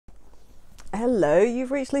Hello,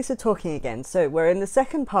 you've reached Lisa talking again. So we're in the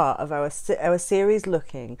second part of our series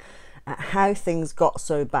looking at how things got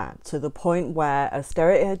so bad to the point where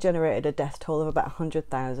austerity had generated a death toll of about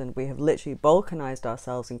 100,000. We have literally balkanized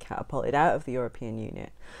ourselves and catapulted out of the European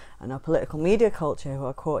Union. And our political media culture, who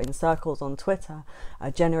are caught in circles on Twitter,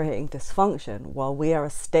 are generating dysfunction while we are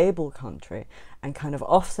a stable country and kind of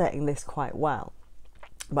offsetting this quite well.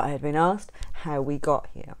 But I had been asked how we got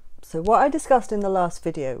here. So what I discussed in the last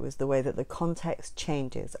video was the way that the context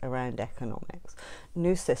changes around economics.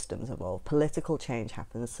 New systems evolve, political change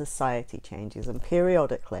happens, society changes, and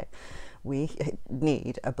periodically we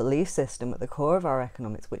need a belief system at the core of our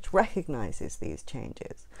economics which recognises these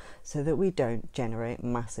changes so that we don't generate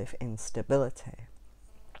massive instability.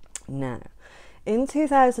 Now, in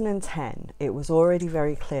 2010, it was already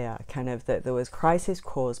very clear that there was crisis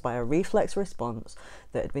caused by a reflex response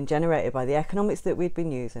that had been generated by the economics that we'd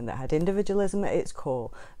been using, that had individualism at its core,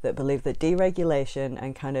 that believed that deregulation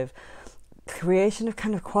and creation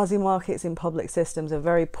of quasi-markets in public systems, a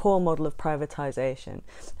very poor model of privatization,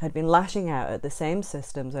 had been lashing out at the same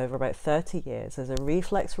systems over about 30 years as a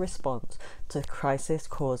reflex response to crisis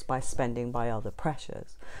caused by spending by other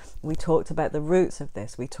pressures. We talked about the roots of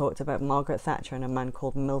this. We talked about Margaret Thatcher and a man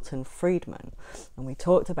called Milton Friedman. And we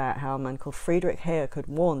talked about how a man called Friedrich Hayek had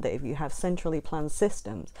warned that if you have centrally planned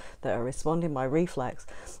systems that are responding by reflex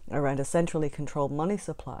around a centrally controlled money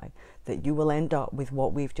supply, that you will end up with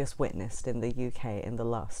what we've just witnessed in the UK in the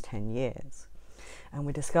last 10 years. And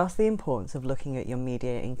we discussed the importance of looking at your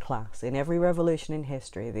mediating class. In every revolution in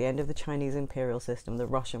history, the end of the Chinese imperial system, the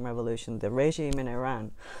Russian Revolution, the regime in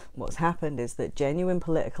Iran, what's happened is that genuine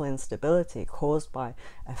political instability caused by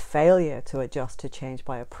a failure to adjust to change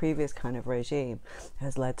by a previous kind of regime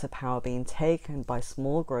has led to power being taken by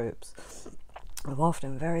small groups of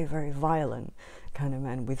often very, very violent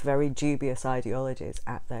men with very dubious ideologies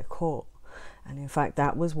at their core. And in fact,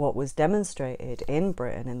 that was what was demonstrated in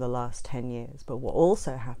Britain in the last 10 years. But what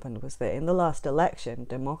also happened was that in the last election,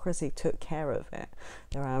 democracy took care of it.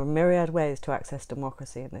 There are a myriad ways to access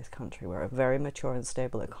democracy in this country. We're a very mature and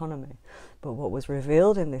stable economy. But what was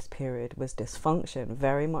revealed in this period was dysfunction,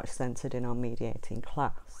 very much centered in our mediating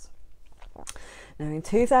class. Now, in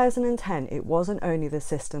 2010, it wasn't only the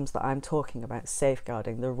systems that I'm talking about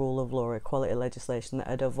safeguarding the rule of law, equality legislation that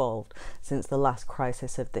had evolved since the last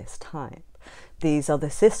crisis of this type. These are the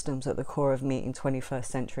systems at the core of meeting 21st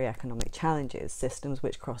century economic challenges, systems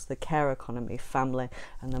which cross the care economy, family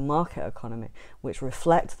and the market economy, which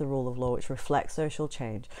reflect the rule of law, which reflect social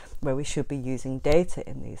change, where we should be using data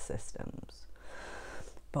in these systems.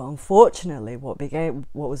 But unfortunately, what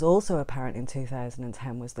was also apparent in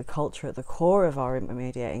 2010 was the culture at the core of our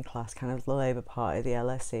intermediating class, the Labour Party, the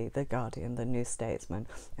LSE, the Guardian, the New Statesman,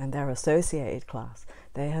 and their associated class.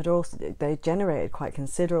 They generated quite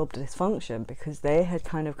considerable dysfunction because they had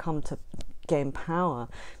come to gain power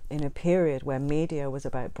in a period where media was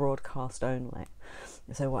about broadcast only.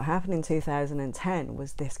 So what happened in 2010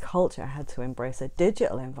 was this culture had to embrace a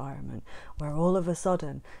digital environment where all of a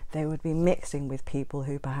sudden they would be mixing with people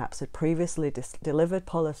who perhaps had previously delivered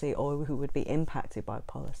policy or who would be impacted by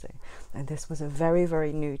policy. And this was a very,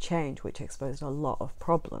 very new change which exposed a lot of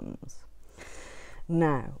problems.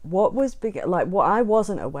 Now, what I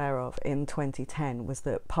wasn't aware of in 2010 was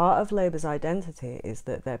that part of Labour's identity is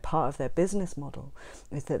that part of their business model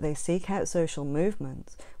is that they seek out social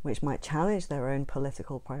movements which might challenge their own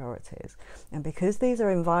political priorities. And because these are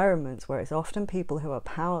environments where it's often people who are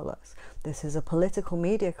powerless, this is a political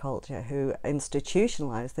media culture who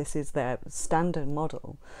institutionalised, this is their standard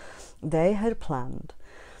model. They had planned.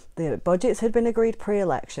 The budgets had been agreed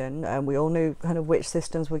pre-election, and we all knew which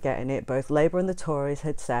systems were getting it. Both Labour and the Tories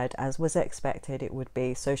had said, as was expected, it would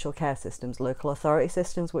be social care systems, local authority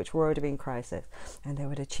systems which were already in crisis, and they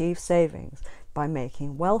would achieve savings by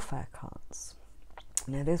making welfare cuts.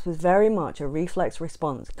 Now, this was very much a reflex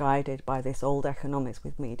response guided by this old economics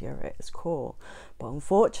with media at its core. But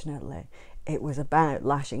unfortunately, it was about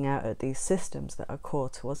lashing out at these systems that are core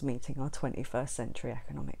to us meeting our 21st century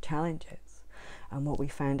economic challenges. And what we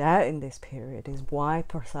found out in this period is why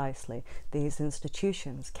precisely these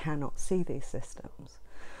institutions cannot see these systems.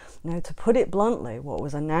 Now, to put it bluntly, what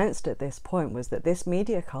was announced at this point was that this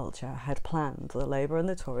media culture had planned, the Labour and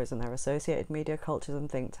the Tories and their associated media cultures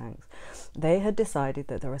and think tanks, they had decided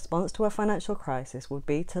that the response to a financial crisis would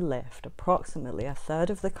be to lift approximately a third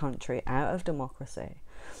of the country out of democracy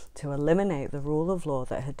to eliminate the rule of law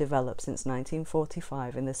that had developed since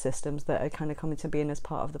 1945 in the systems that had kind of come into being as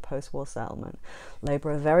part of the post-war settlement.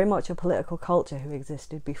 Labour are very much a political culture who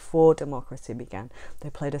existed before democracy began. They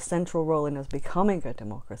played a central role in us becoming a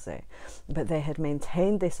democracy, but they had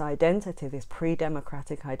maintained this identity, this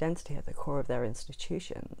pre-democratic identity at the core of their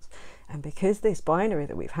institutions. And because this binary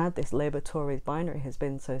that we've had, this Labour-Tories binary, has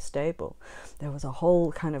been so stable, there was a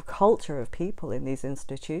whole kind of culture of people in these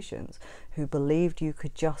institutions who believed you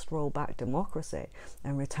could just roll back democracy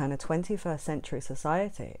and return a 21st century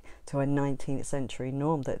society to a 19th century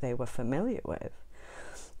norm that they were familiar with.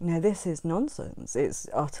 Now, this is nonsense. It's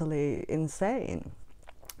utterly insane.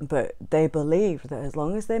 But they believed that as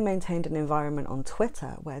long as they maintained an environment on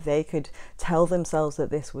Twitter where they could tell themselves that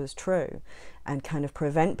this was true and kind of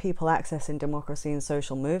prevent people accessing democracy and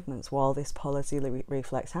social movements while this policy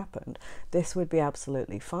reflex happened, this would be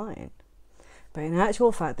absolutely fine. But in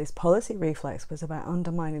actual fact, this policy reflex was about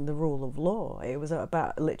undermining the rule of law. It was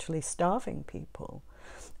about literally starving people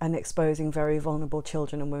and exposing very vulnerable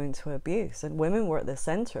children and women to abuse. And women were at the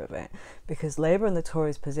centre of it, because Labour and the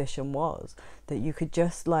Tories' position was that you could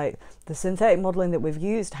just, like, the synthetic modelling that we've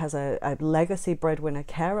used has a legacy breadwinner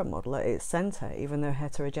carer model at its centre, even though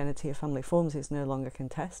heterogeneity of family forms is no longer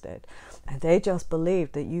contested. And they just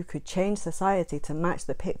believed that you could change society to match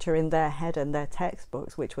the picture in their head and their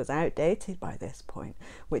textbooks, which was outdated by this point,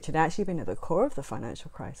 which had actually been at the core of the financial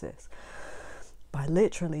crisis, by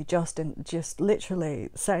literally just literally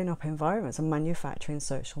setting up environments and manufacturing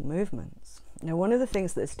social movements. Now, one of the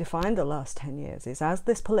things that's defined the last 10 years is, as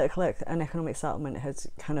this political and economic settlement has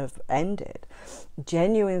kind of ended,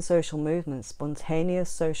 genuine social movements, spontaneous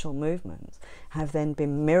social movements, have then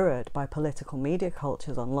been mirrored by political media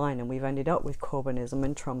cultures online, and we've ended up with Corbynism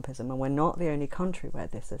and Trumpism, and we're not the only country where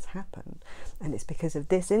this has happened. And it's because of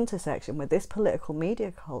this intersection where this political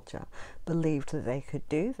media culture believed that they could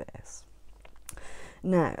do this.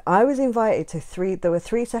 Now, I was invited to there were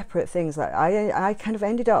three separate things that I kind of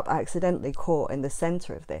ended up accidentally caught in the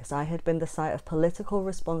centre of this. I had been the site of political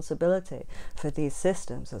responsibility for these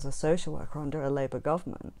systems as a social worker under a Labour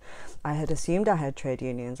government. I had assumed I had trade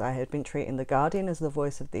unions. I had been treating The Guardian as the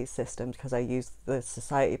voice of these systems because I used the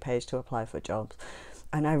society page to apply for jobs.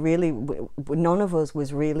 And none of us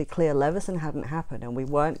was really clear. Leveson hadn't happened, and we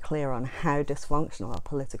weren't clear on how dysfunctional our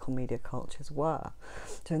political media cultures were.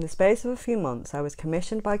 So in the space of a few months, I was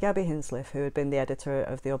commissioned by Gabby Hinsliff, who had been the editor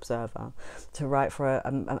of The Observer, to write for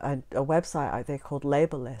a website they called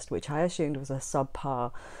Labour List, which I assumed was a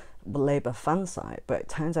subpar Labour fan site, but it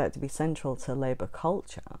turns out to be central to Labour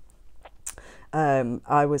culture.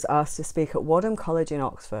 I was asked to speak at Wadham College in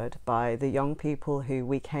Oxford by the young people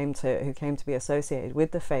who came to be associated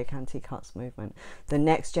with the fake anti-cuts movement, the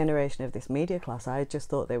next generation of this media class. I just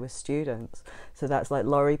thought they were students. So that's like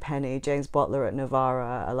Laurie Penny, James Butler at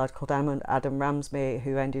Novara, a lad called Adam Ramsby,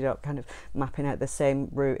 who ended up kind of mapping out the same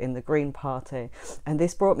route in the Green Party. And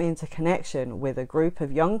this brought me into connection with a group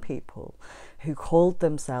of young people who called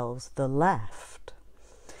themselves the Left.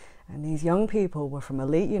 And these young people were from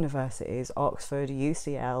elite universities, Oxford,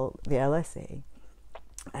 UCL, the LSE.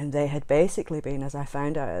 And they had basically been, as I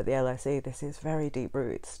found out at the LSE, this is very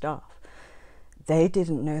deep-rooted stuff. They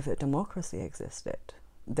didn't know that democracy existed.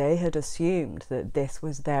 They had assumed that this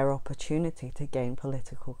was their opportunity to gain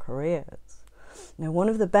political careers. Now, one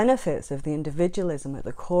of the benefits of the individualism at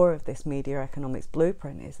the core of this media economics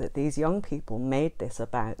blueprint is that these young people made this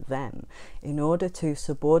about them in order to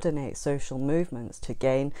subordinate social movements to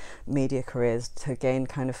gain media careers, to gain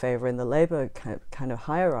kind of favour in the Labour kind of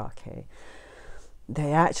hierarchy.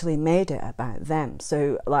 They actually made it about them.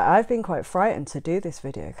 So, like, I've been quite frightened to do this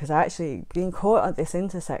video because actually being caught at this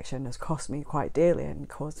intersection has cost me quite dearly and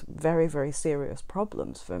caused very, very serious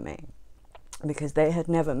problems for me, because they had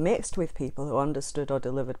never mixed with people who understood or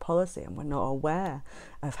delivered policy and were not aware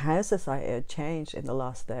of how society had changed in the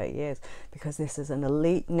last 30 years, because this is an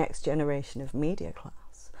elite next generation of media class.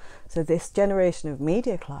 So this generation of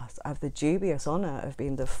media class have the dubious honour of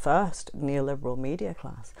being the first neoliberal media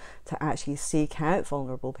class to actually seek out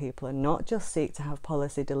vulnerable people and not just seek to have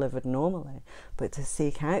policy delivered normally, but to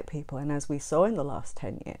seek out people, and as we saw in the last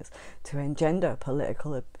 10 years, to engender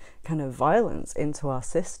political kind of violence into our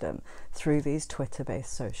system through these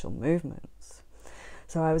Twitter-based social movements.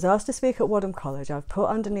 So I was asked to speak at Wadham College. I've put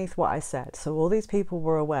underneath what I said, so all these people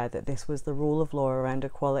were aware that this was the rule of law around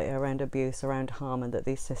equality, around abuse, around harm, and that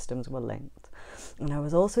these systems were linked. And I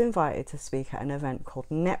was also invited to speak at an event called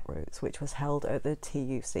Netroots, which was held at the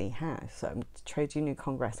TUC House, Trade Union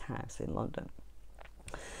Congress House in London.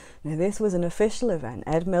 Now, this was an official event.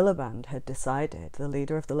 Ed Miliband had decided, the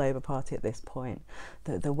leader of the Labour Party at this point,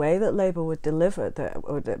 that the way that Labour would deliver,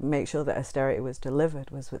 would make sure that austerity was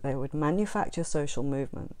delivered, was that they would manufacture social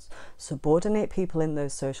movements, subordinate people in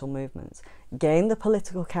those social movements, gain the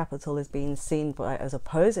political capital as being seen as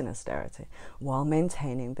opposing austerity, while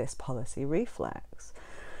maintaining this policy reflex.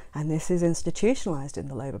 And this is institutionalized in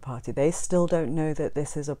the Labour Party. They still don't know that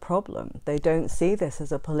this is a problem. They don't see this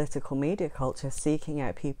as a political media culture seeking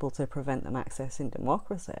out people to prevent them accessing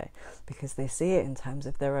democracy, because they see it in terms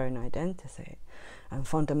of their own identity. And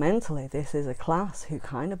fundamentally, this is a class who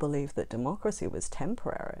kind of believe that democracy was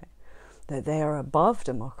temporary, that they are above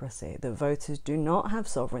democracy, that voters do not have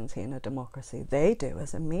sovereignty in a democracy. They do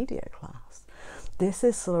as a media class. This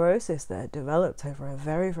is sclerosis that developed over a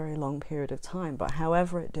very, very long period of time, but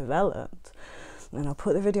however it developed, and I'll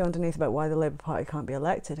put the video underneath about why the Labour Party can't be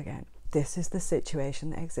elected again, this is the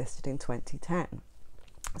situation that existed in 2010.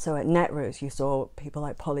 So at Netroots, you saw people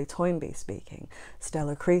like Polly Toynbee speaking,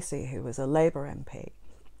 Stella Creasy, who was a Labour MP,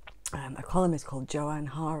 a columnist called Joanne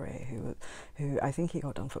Hari, who I think he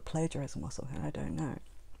got done for plagiarism or something, I don't know.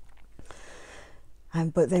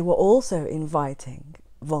 But they were also inviting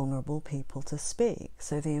vulnerable people to speak.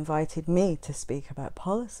 So they invited me to speak about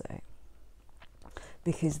policy,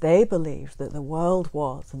 because they believed that the world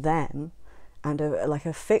was them and like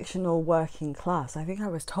a fictional working class. I think I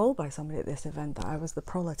was told by somebody at this event that I was the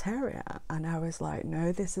proletariat, and I was like,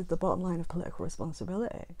 no, this is the bottom line of political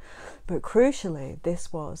responsibility. But crucially,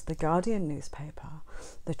 this was the Guardian newspaper,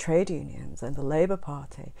 the trade unions and the Labour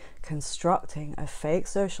Party constructing a fake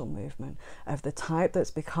social movement of the type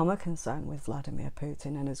that's become a concern with Vladimir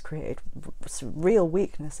Putin and has created real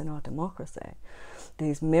weakness in our democracy.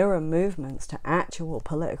 These mirror movements to actual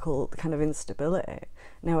political kind of instability.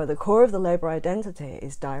 Now, at the core of the Labour identity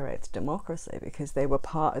is direct democracy, because they were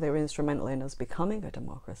instrumental in us becoming a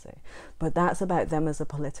democracy. But that's about them as a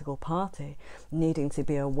political party needing to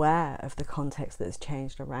be aware of the context that's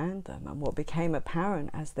changed around them. And what became apparent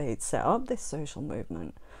as they set up this social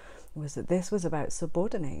movement was that this was about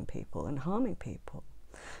subordinating people and harming people.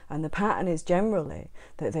 And the pattern is generally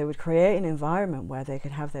that they would create an environment where they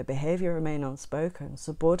could have their behaviour remain unspoken,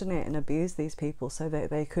 subordinate and abuse these people so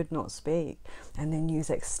that they could not speak, and then use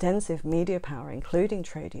extensive media power, including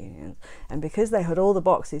trade unions. And because they had all the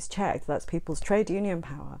boxes checked, that's people's trade union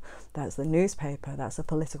power, that's the newspaper, that's a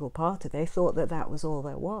political party, they thought that that was all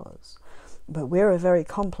there was. But we're a very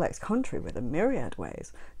complex country with a myriad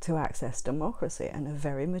ways to access democracy and a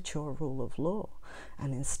very mature rule of law.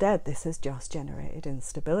 And instead, this has just generated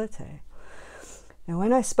instability. Now,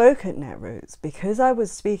 when I spoke at Netroots, because I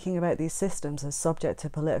was speaking about these systems as subject to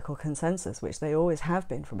political consensus, which they always have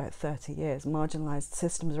been for about 30 years, marginalised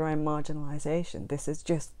systems around marginalisation, this is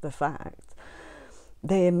just the fact.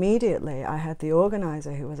 I had the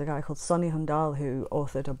organiser, who was a guy called Sonny Hundal, who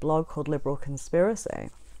authored a blog called Liberal Conspiracy,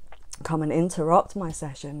 come and interrupt my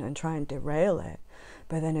session and try and derail it.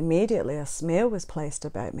 But then immediately a smear was placed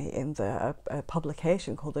about me in a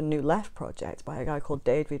publication called the New Left Project by a guy called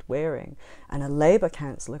David Wearing and a Labour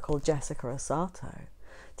councillor called Jessica Asato,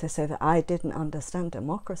 to say that I didn't understand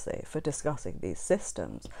democracy for discussing these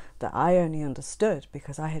systems, that I only understood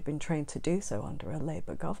because I had been trained to do so under a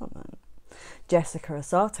Labour government. Jessica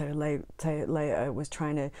Asato later was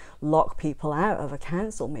trying to lock people out of a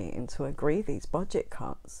council meeting to agree these budget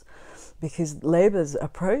cuts, because Labour's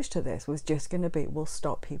approach to this was just going to be, we'll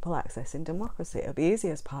stop people accessing democracy. It'll be easy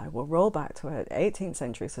as pie. We'll roll back to an 18th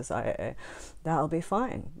century society. That'll be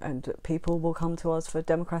fine. And people will come to us for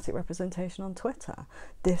democratic representation on Twitter.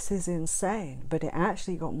 This is insane. But it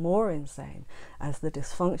actually got more insane as the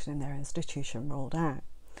dysfunction in their institution rolled out.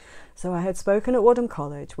 So I had spoken at Wadham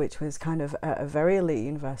College, which was kind of a very elite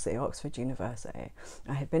university, Oxford University.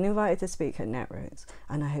 I had been invited to speak at Netroots,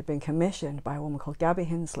 and I had been commissioned by a woman called Gabby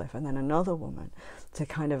Hinsliff and then another woman to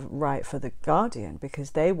kind of write for The Guardian,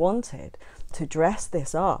 because they wanted to dress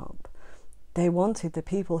this up. They wanted the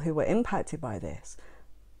people who were impacted by this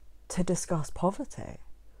to discuss poverty.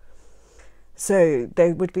 So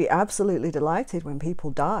they would be absolutely delighted when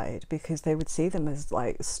people died, because they would see them as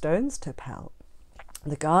like stones to pelt.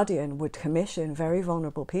 The Guardian would commission very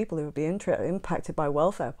vulnerable people who would be impacted by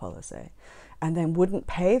welfare policy, and then wouldn't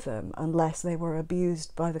pay them unless they were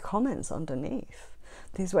abused by the comments underneath.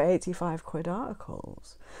 These were 85 quid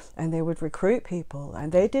articles, and they would recruit people,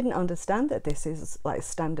 and they didn't understand that this is like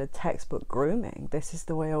standard textbook grooming. This is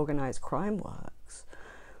the way organised crime works,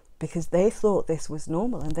 because they thought this was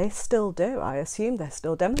normal, and they still do. I assume they're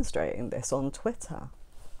still demonstrating this on Twitter.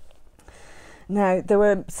 Now, there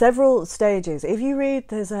were several stages. If you read,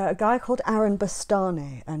 there's a guy called Aaron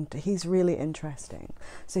Bastani, and he's really interesting.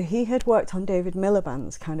 So he had worked on David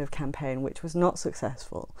Miliband's kind of campaign, which was not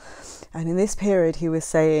successful. And in this period, he was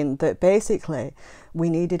saying that basically we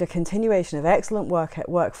needed a continuation of excellent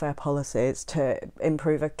workfare policies to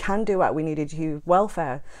improve a can-do, we needed youth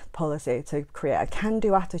welfare policy to create a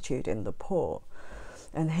can-do attitude in the poor.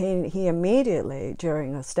 And he immediately,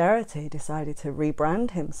 during austerity, decided to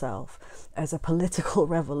rebrand himself as a political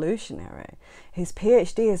revolutionary. His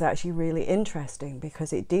PhD is actually really interesting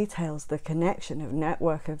because it details the connection of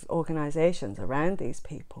network of organisations around these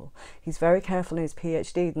people. He's very careful in his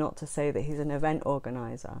PhD not to say that he's an event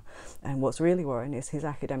organiser. And what's really worrying is his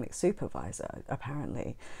academic supervisor,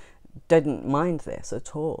 apparently, didn't mind this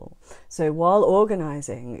at all. So while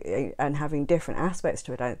organising and having different aspects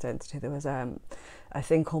to identity, there was a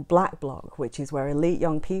thing called Black Bloc, which is where elite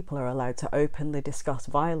young people are allowed to openly discuss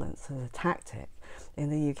violence as a tactic. In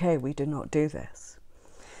the UK, we do not do this.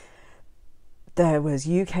 There was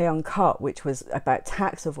UK Uncut, which was about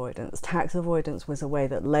tax avoidance. Tax avoidance was a way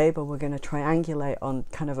that Labour were going to triangulate on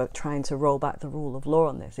kind of trying to roll back the rule of law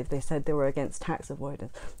on this, if they said they were against tax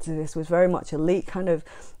avoidance. So this was very much elite kind of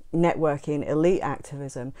networking, elite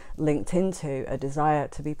activism linked into a desire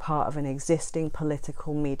to be part of an existing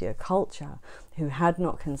political media culture who had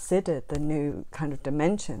not considered the new kind of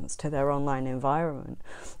dimensions to their online environment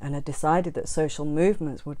and had decided that social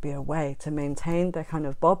movements would be a way to maintain their kind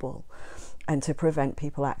of bubble and to prevent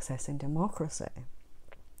people accessing democracy.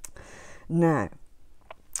 Now,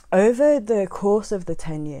 over the course of the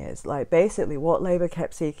 10 years, like basically what Labour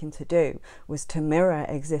kept seeking to do was to mirror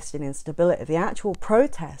existing instability. The actual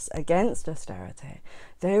protests against austerity,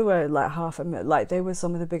 they were like they were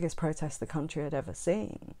some of the biggest protests the country had ever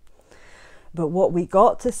seen. But what we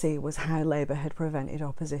got to see was how Labour had prevented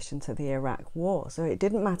opposition to the Iraq war. So it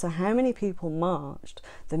didn't matter how many people marched,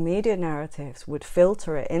 the media narratives would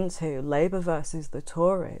filter it into Labour versus the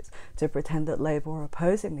Tories to pretend that Labour were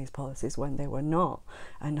opposing these policies when they were not.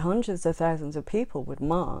 And hundreds of thousands of people would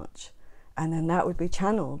march, and then that would be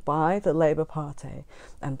channeled by the Labour Party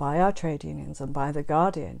and by our trade unions and by The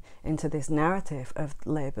Guardian into this narrative of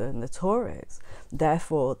Labour and the Tories.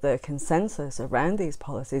 Therefore, the consensus around these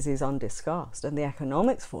policies is undiscussed, and the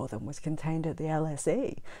economics for them was contained at the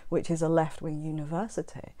LSE, which is a left-wing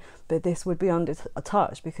university. But this would be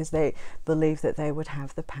untouched because they believed that they would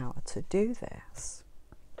have the power to do this.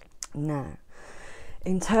 Now,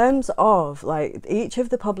 in terms of, like, each of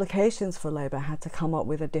the publications for Labour had to come up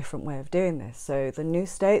with a different way of doing this. So the New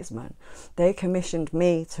Statesman, they commissioned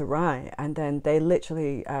me to write, and then they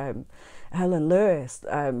literally, Helen Lewis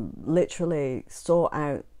literally sought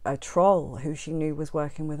out a troll who she knew was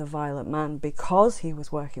working with a violent man because he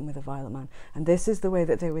was working with a violent man. And this is the way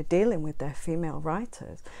that they were dealing with their female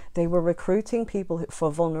writers. They were recruiting people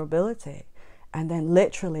for vulnerability and then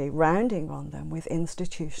literally rounding on them with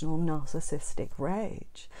institutional narcissistic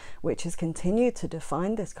rage, which has continued to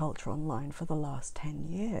define this culture online for the last 10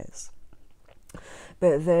 years.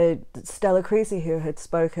 But the Stella Creasy, who had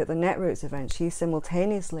spoke at the Netroots event, she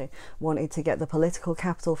simultaneously wanted to get the political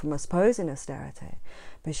capital from opposing austerity,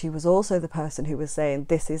 but she was also the person who was saying,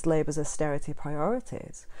 this is Labour's austerity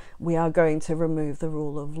priorities. We are going to remove the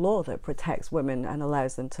rule of law that protects women and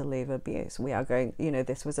allows them to leave abuse. We are going, you know,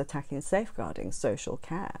 this was attacking safeguarding social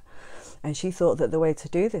care. And she thought that the way to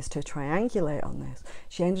do this, to triangulate on this,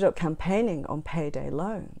 she ended up campaigning on payday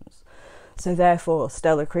loans. So therefore,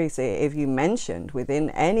 Stella Creasy, if you mentioned within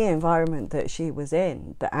any environment that she was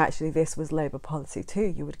in that actually this was Labour policy too,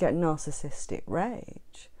 you would get narcissistic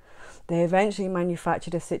rage. They eventually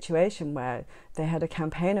manufactured a situation where they had a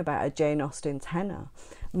campaign about a Jane Austen tenor.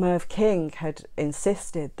 Merv King had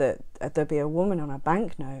insisted that there be a woman on a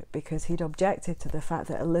banknote because he'd objected to the fact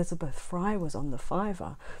that Elizabeth Fry was on the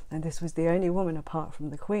fiver, and this was the only woman apart from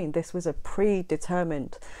the Queen. This was a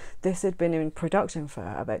predetermined, this had been in production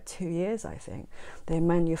for about 2 years, I think. They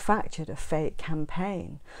manufactured a fake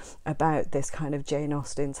campaign about this kind of Jane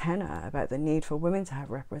Austen tenor, about the need for women to have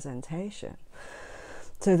representation,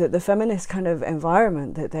 so that the feminist kind of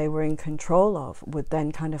environment that they were in control of would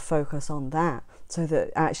then kind of focus on that, so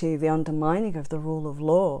that actually the undermining of the rule of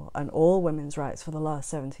law and all women's rights for the last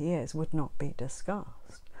 70 years would not be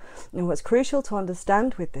discussed. And what's crucial to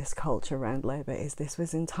understand with this culture around Labour is this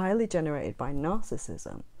was entirely generated by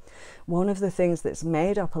narcissism. One of the things that's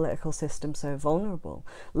made our political system so vulnerable,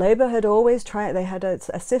 Labour had always tried, they had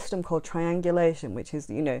a system called triangulation, which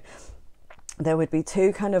is, you know, there would be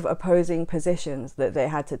two kind of opposing positions that they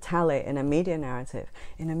had to tally in a media narrative.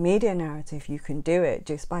 In a media narrative, you can do it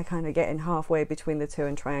just by kind of getting halfway between the two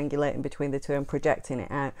and triangulating between the two and projecting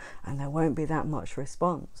it out, and there won't be that much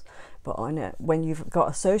response. But when you've got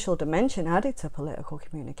a social dimension added to political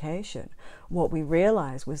communication, what we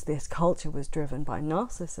realised was this culture was driven by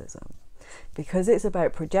narcissism. Because it's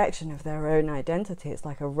about projection of their own identity, it's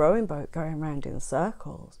like a rowing boat going round in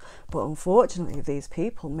circles. But unfortunately, these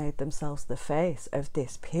people made themselves the face of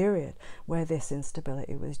this period where this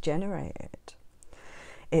instability was generated.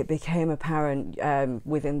 It became apparent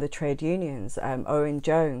within the trade unions. Owen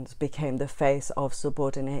Jones became the face of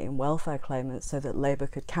subordinating welfare claimants so that Labour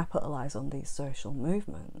could capitalise on these social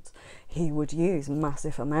movements. He would use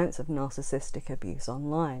massive amounts of narcissistic abuse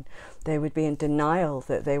online. They would be in denial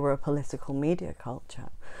that they were a political media culture.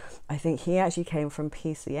 I think he actually came from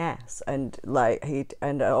PCS and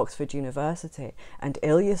at Oxford University and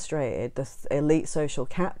illustrated the elite social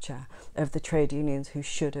capture of the trade unions who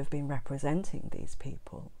should have been representing these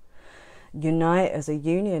people. Unite as a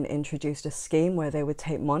union introduced a scheme where they would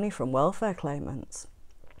take money from welfare claimants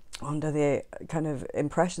under the kind of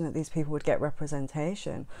impression that these people would get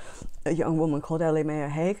representation. A young woman called Ellie Mayer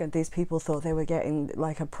Hagan, these people thought they were getting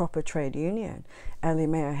like a proper trade union. Ellie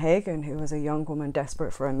Mayer Hagan, who was a young woman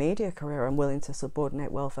desperate for a media career and willing to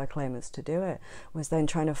subordinate welfare claimants to do it, was then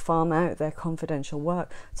trying to farm out their confidential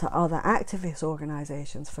work to other activist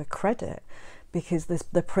organisations for credit, because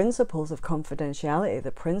the principles of confidentiality,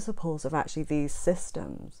 the principles of actually these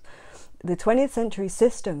systems, the 20th century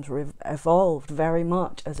systems evolved very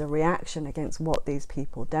much as a reaction against what these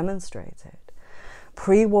people demonstrated.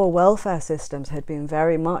 Pre-war welfare systems had been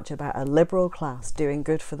very much about a liberal class doing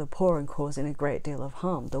good for the poor and causing a great deal of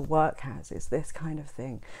harm. The workhouses, this kind of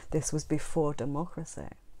thing. This was before democracy.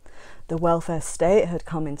 The welfare state had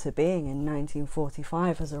come into being in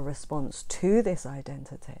 1945 as a response to this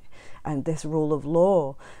identity and this rule of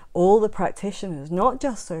law. All the practitioners, not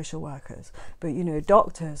just social workers, but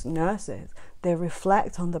doctors, nurses, they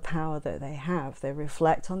reflect on the power that they have. They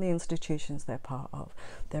reflect on the institutions they're part of.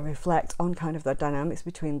 They reflect on kind of the dynamics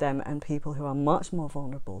between them and people who are much more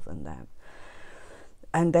vulnerable than them.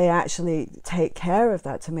 And they actually take care of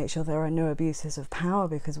that to make sure there are no abuses of power,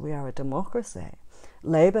 because we are a democracy.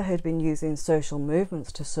 Labour had been using social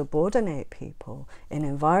movements to subordinate people in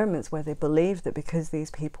environments where they believed that because these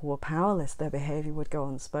people were powerless, their behaviour would go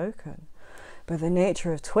unspoken. But the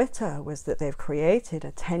nature of Twitter was that they've created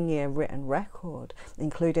a 10-year written record,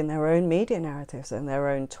 including their own media narratives and their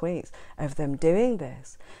own tweets, of them doing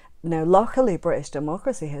this. Now, luckily, British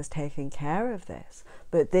democracy has taken care of this,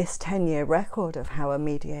 but this 10-year record of how a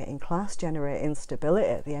mediating class generate instability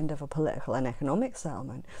at the end of a political and economic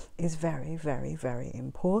settlement is very, very, very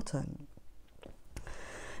important.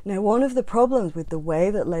 Now, one of the problems with the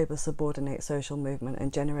way that Labour subordinate social movement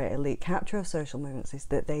and generate elite capture of social movements is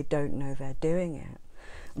that they don't know they're doing it.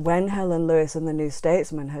 When Helen Lewis and the New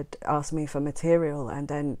Statesman had asked me for material and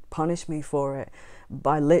then punished me for it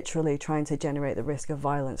by literally trying to generate the risk of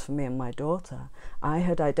violence for me and my daughter, I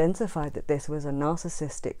had identified that this was a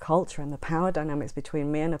narcissistic culture, and the power dynamics between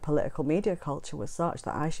me and a political media culture was such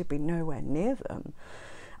that I should be nowhere near them.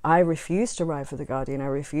 I refused to write for The Guardian, I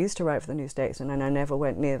refused to write for the New Statesman, and I never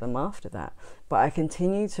went near them after that. But I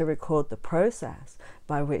continued to record the process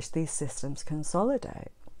by which these systems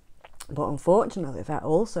consolidate. But unfortunately, that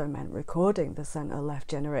also meant recording the centre-left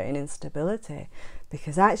generating instability,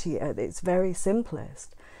 because actually, at its very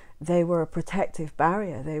simplest, they were a protective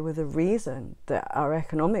barrier. They were the reason that our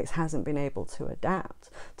economics hasn't been able to adapt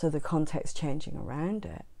to the context changing around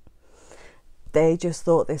it. They just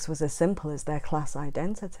thought this was as simple as their class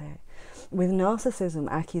identity. With narcissism,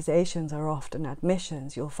 accusations are often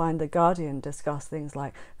admissions. You'll find The Guardian discuss things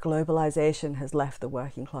like globalization has left the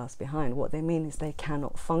working class behind. What they mean is they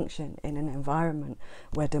cannot function in an environment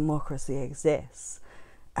where democracy exists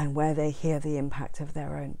and where they hear the impact of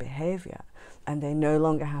their own behavior. And they no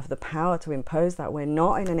longer have the power to impose that. We're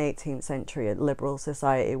not in an 18th century liberal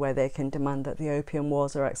society where they can demand that the opium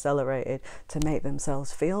wars are accelerated to make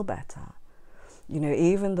themselves feel better.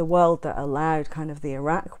 Even the world that allowed kind of the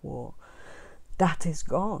Iraq war, that is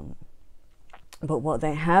gone. But what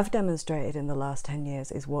they have demonstrated in the last 10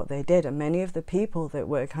 years is what they did. And many of the people that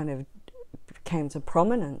were kind of came to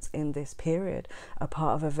prominence in this period are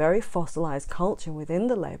part of a very fossilized culture within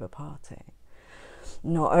the Labour Party.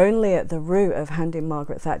 Not only at the root of handing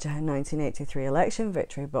Margaret Thatcher her 1983 election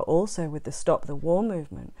victory, but also with the Stop the War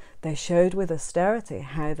movement. They showed with austerity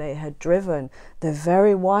how they had driven the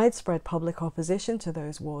very widespread public opposition to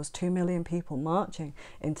those wars, 2 million people marching,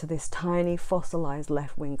 into this tiny fossilized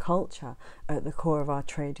left-wing culture at the core of our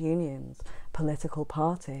trade unions, political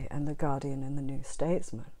party, and The Guardian and the New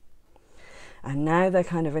Statesman. And now they're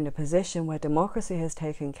kind of in a position where democracy has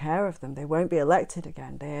taken care of them. They won't be elected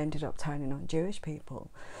again. They ended up turning on Jewish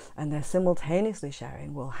people. And they're simultaneously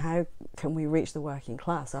sharing, well, how can we reach the working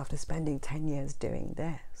class after spending 10 years doing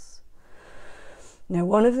this? Now,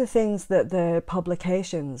 one of the things that the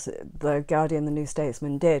publications, The Guardian, The New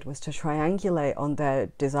Statesman, did was to triangulate on their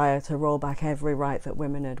desire to roll back every right that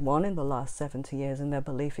women had won in the last 70 years and their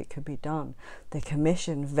belief it could be done. They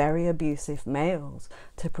commissioned very abusive males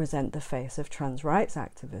to present the face of trans rights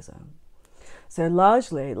activism. So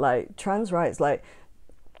largely, like, trans rights, like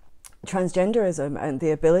transgenderism and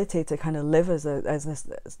the ability to kind of live as a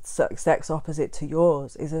sex opposite to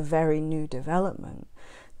yours is a very new development.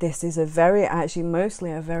 This is actually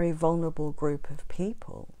mostly a very vulnerable group of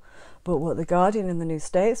people. But what The Guardian and The New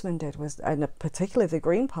Statesman did was, and particularly the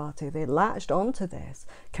Green Party, they latched onto this,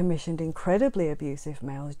 commissioned incredibly abusive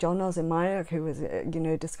males. John Ozemeyer, who was,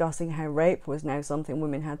 discussing how rape was now something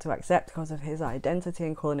women had to accept because of his identity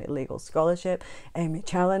and calling it legal scholarship. Amy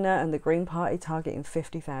Challoner and the Green Party targeting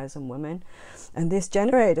 50,000 women. And this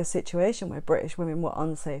generated a situation where British women were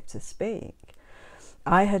unsafe to speak.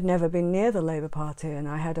 I had never been near the Labour Party, and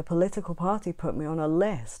I had a political party put me on a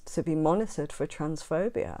list to be monitored for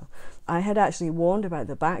transphobia. I had actually warned about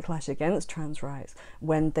the backlash against trans rights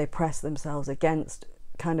when they pressed themselves against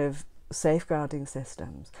kind of safeguarding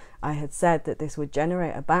systems. I had said that this would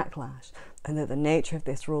generate a backlash, and that the nature of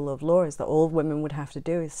this rule of law is that all women would have to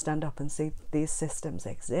do is stand up and see these systems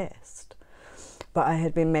exist. But I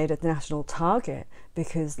had been made a national target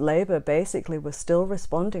because Labour basically was still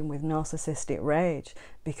responding with narcissistic rage,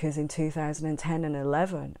 because in 2010 and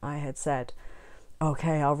 11 I had said,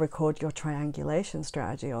 okay, I'll record your triangulation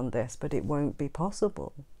strategy on this, but it won't be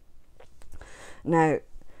possible. Now,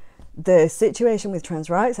 the situation with trans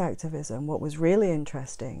rights activism, what was really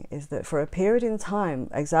interesting is that for a period in time,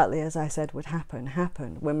 exactly as I said would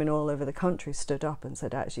happen. Women all over the country stood up and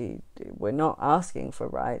said, actually, we're not asking for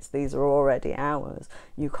rights. These are already ours.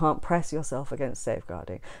 You can't press yourself against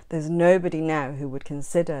safeguarding. There's nobody now who would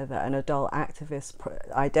consider that an adult activist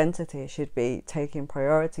identity should be taking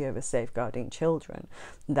priority over safeguarding children.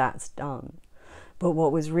 That's done. But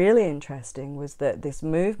what was really interesting was that this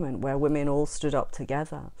movement where women all stood up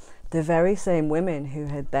together, the very same women who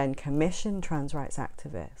had then commissioned trans rights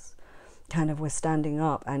activists kind of were standing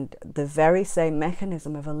up, and the very same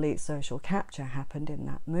mechanism of elite social capture happened in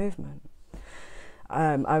that movement.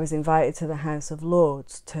 I was invited to the House of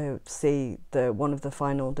Lords to see one of the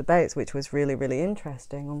final debates, which was really, really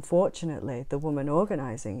interesting. Unfortunately, the woman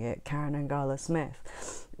organising it, Karen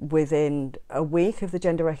Angala-Smith, within a week of the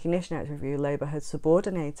Gender Recognition Act review, Labour had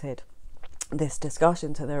subordinated this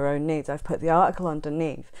discussion to their own needs. I've put the article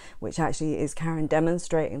underneath, which actually is Karen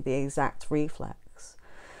demonstrating the exact reflex.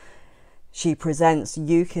 She presents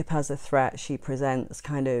UKIP as a threat. She presents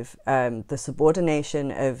kind of the subordination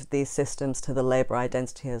of these systems to the Labour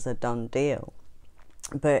identity as a done deal.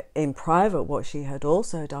 But in private, what she had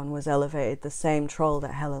also done was elevated the same troll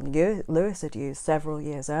that Helen Lewis had used several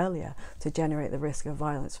years earlier to generate the risk of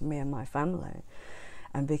violence for me and my family.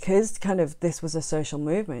 And because kind of this was a social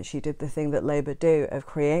movement, she did the thing that Labour do of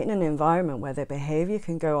creating an environment where their behaviour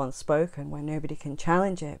can go unspoken, where nobody can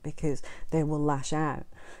challenge it because they will lash out.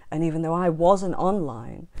 And even though I wasn't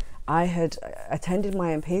online, I had attended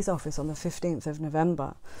my MP's office on the 15th of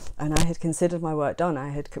November, and I had considered my work done. I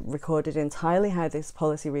had recorded entirely how this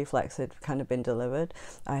policy reflex had kind of been delivered.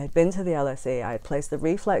 I had been to the LSE. I had placed the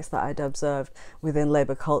reflex that I'd observed within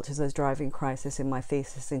Labour cultures as driving crisis in my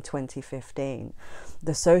thesis in 2015.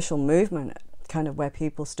 The social movement, kind of where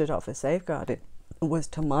people stood up for safeguarding, was,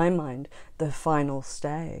 to my mind, the final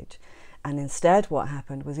stage. And instead what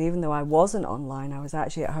happened was, even though I wasn't online, I was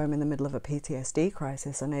actually at home in the middle of a PTSD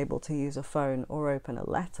crisis, unable to use a phone or open a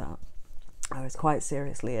letter. I was quite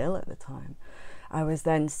seriously ill at the time. I was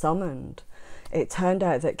then summoned. It turned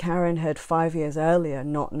out that Karen had 5 years earlier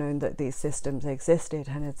not known that these systems existed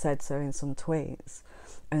and had said so in some tweets.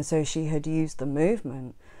 And so she had used the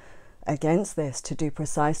movement against this to do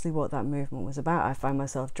precisely what that movement was about. I found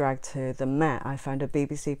myself dragged to the Met. I found a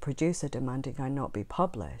BBC producer demanding I not be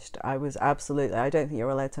published. I was absolutely, I don't think you're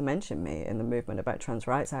allowed to mention me in the movement about trans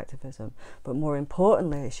rights activism. But more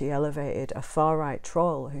importantly, she elevated a far-right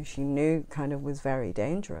troll who she knew kind of was very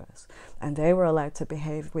dangerous. And they were allowed to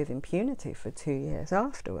behave with impunity for 2 years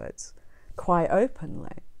afterwards, quite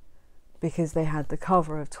openly, because they had the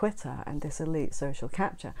cover of Twitter and this elite social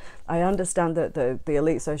capture. I understand that the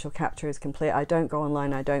elite social capture is complete. I don't go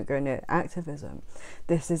online, I don't go near activism.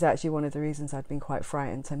 This is actually one of the reasons I'd been quite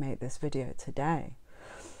frightened to make this video today.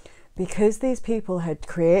 because these people had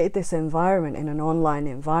created this environment in an online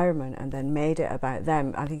environment and then made it about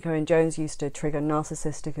them. I think Owen Jones used to trigger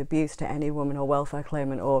narcissistic abuse to any woman or welfare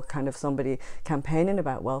claimant or kind of somebody campaigning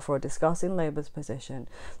about welfare or discussing Labour's position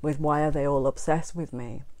with "why are they all obsessed with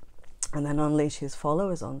me?" and then unleash his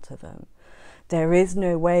followers onto them. There is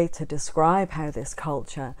no way to describe how this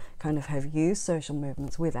culture kind of have used social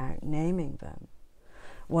movements without naming them.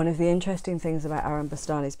 One of the interesting things about Aaron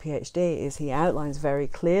Bastani's PhD is he outlines very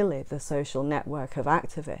clearly the social network of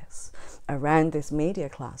activists around this media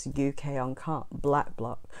class: UK Uncut, Black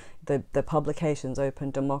Bloc, the publications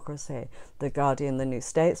Open Democracy, The Guardian, The New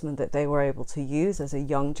Statesman, that they were able to use as a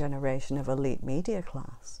young generation of elite media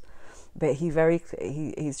class. But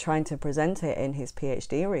he's trying to present it in his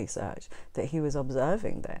PhD research that he was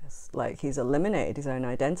observing this. Like, he's eliminated his own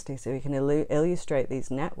identity so he can illustrate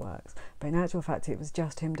these networks. But in actual fact, it was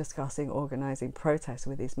just him discussing organising protests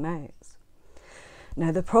with his mates.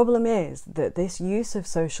 Now, the problem is that this use of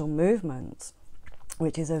social movements,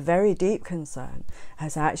 which is a very deep concern,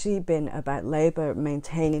 has actually been about Labour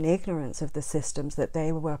maintaining ignorance of the systems that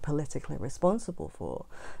they were politically responsible for.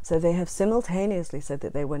 So they have simultaneously said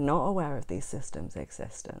that they were not aware of these systems'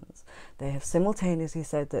 existence. They have simultaneously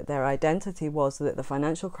said that their identity was that the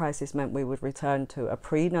financial crisis meant we would return to a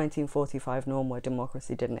pre-1945 norm where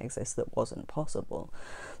democracy didn't exist, that wasn't possible.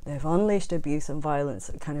 They've unleashed abuse and violence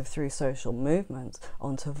kind of through social movements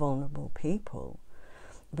onto vulnerable people.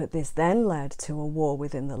 But this then led to a war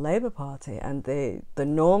within the Labour Party, and the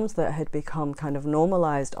norms that had become kind of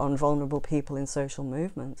normalised on vulnerable people in social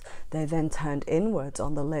movements, they then turned inwards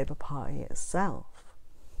on the Labour Party itself.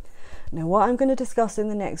 Now, what I'm going to discuss in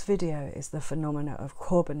the next video is the phenomena of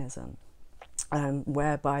Corbynism,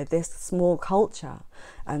 whereby this small culture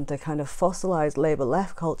and the kind of fossilised Labour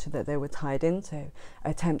left culture that they were tied into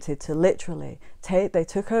attempted to literally they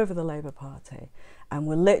took over the Labour Party, and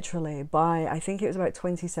were literally, by, I think it was about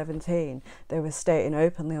 2017, they were stating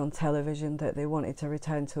openly on television that they wanted to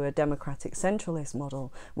return to a democratic centralist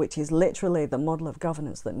model, which is literally the model of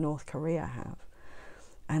governance that North Korea have.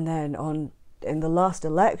 And then in the last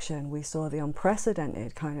election, we saw the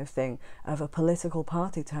unprecedented kind of thing of a political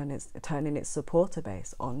party turning its supporter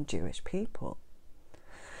base on Jewish people.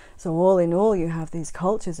 So all in all, you have these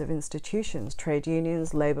cultures of institutions, trade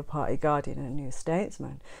unions, Labour Party, Guardian and New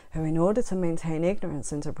Statesman, who, in order to maintain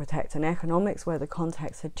ignorance and to protect an economics where the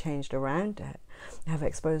context had changed around it, have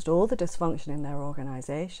exposed all the dysfunction in their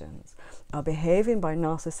organisations, are behaving by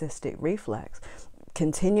narcissistic reflex,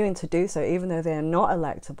 continuing to do so even though they are not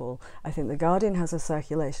electable. I think the Guardian has a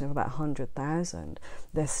circulation of about 100,000.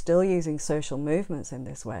 They're still using social movements in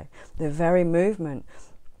this way. The very movement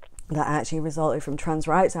that actually resulted from trans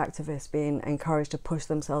rights activists being encouraged to push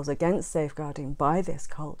themselves against safeguarding by this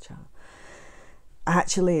culture.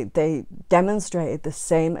 Actually, they demonstrated the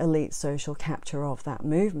same elite social capture of that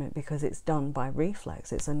movement because it's done by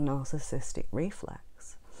reflex. It's a narcissistic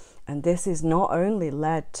reflex. And this has not only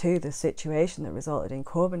led to the situation that resulted in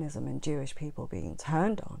Corbynism and Jewish people being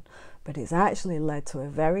turned on, but it's actually led to a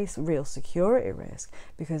very real security risk,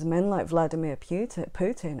 because men like Vladimir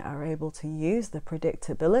Putin are able to use the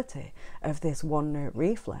predictability of this one-note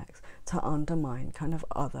reflex to undermine kind of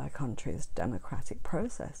other countries' democratic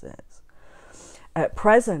processes. At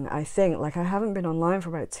present, I think, like, I haven't been online for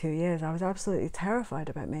about 2 years. I was absolutely terrified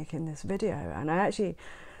about making this video, and I actually,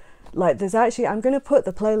 like, I'm going to put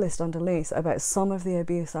the playlist underneath about some of the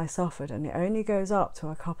abuse I suffered, and it only goes up to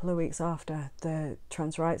a couple of weeks after the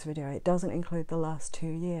trans rights video. It doesn't include the last 2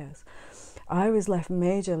 years. I was left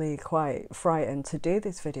majorly quite frightened to do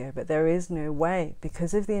this video, but there is no way,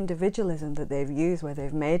 because of the individualism that they've used, where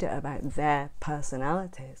they've made it about their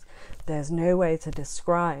personalities. There's no way to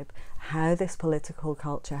describe how this political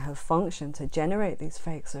culture have functioned to generate these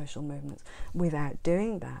fake social movements without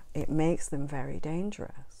doing that. It makes them very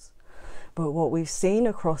dangerous. But what we've seen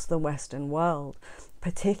across the Western world,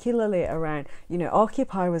 particularly around, you know,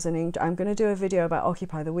 Occupy was I'm going to do a video about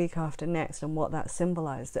Occupy the week after next and what that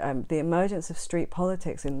symbolized. The emergence of street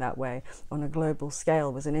politics in that way on a global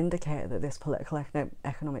scale was an indicator that this political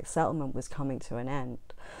economic settlement was coming to an end.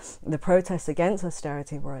 The protests against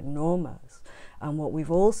austerity were enormous. And what we've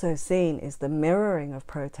also seen is the mirroring of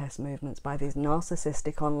protest movements by these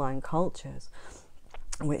narcissistic online cultures,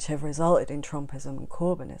 which have resulted in Trumpism and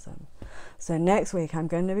Corbynism. So next week I'm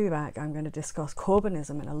going to be back. I'm going to discuss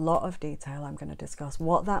Corbynism in a lot of detail. I'm going to discuss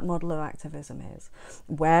what that model of activism is,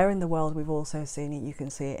 where in the world we've also seen it. You can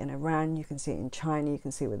see it in Iran, you can see it in China, you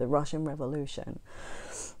can see it with the Russian Revolution,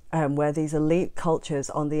 where these elite cultures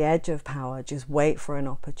on the edge of power just wait for an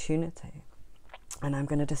opportunity. And I'm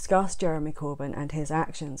going to discuss Jeremy Corbyn and his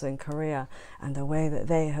actions in Korea and the way that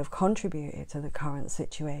they have contributed to the current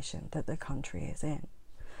situation that the country is in.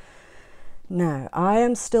 Now, I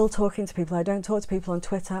am still talking to people. I don't talk to people on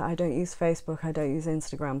Twitter, I don't use Facebook, I don't use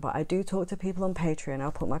Instagram, but I do talk to people on Patreon.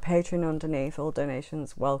 I'll put my Patreon underneath, all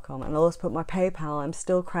donations welcome, and I'll also put my PayPal. I'm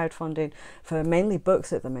still crowdfunding for mainly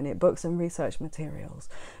books at the minute, books and research materials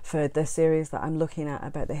for the series that I'm looking at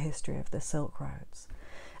about the history of the Silk Roads.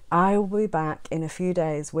 I will be back in a few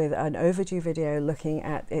days with an overdue video looking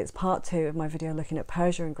at, it's part 2 of my video looking at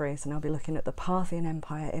Persia and Greece, and I'll be looking at the Parthian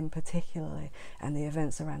Empire in particularly and the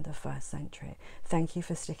events around the 1st century. Thank you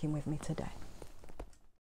for sticking with me today.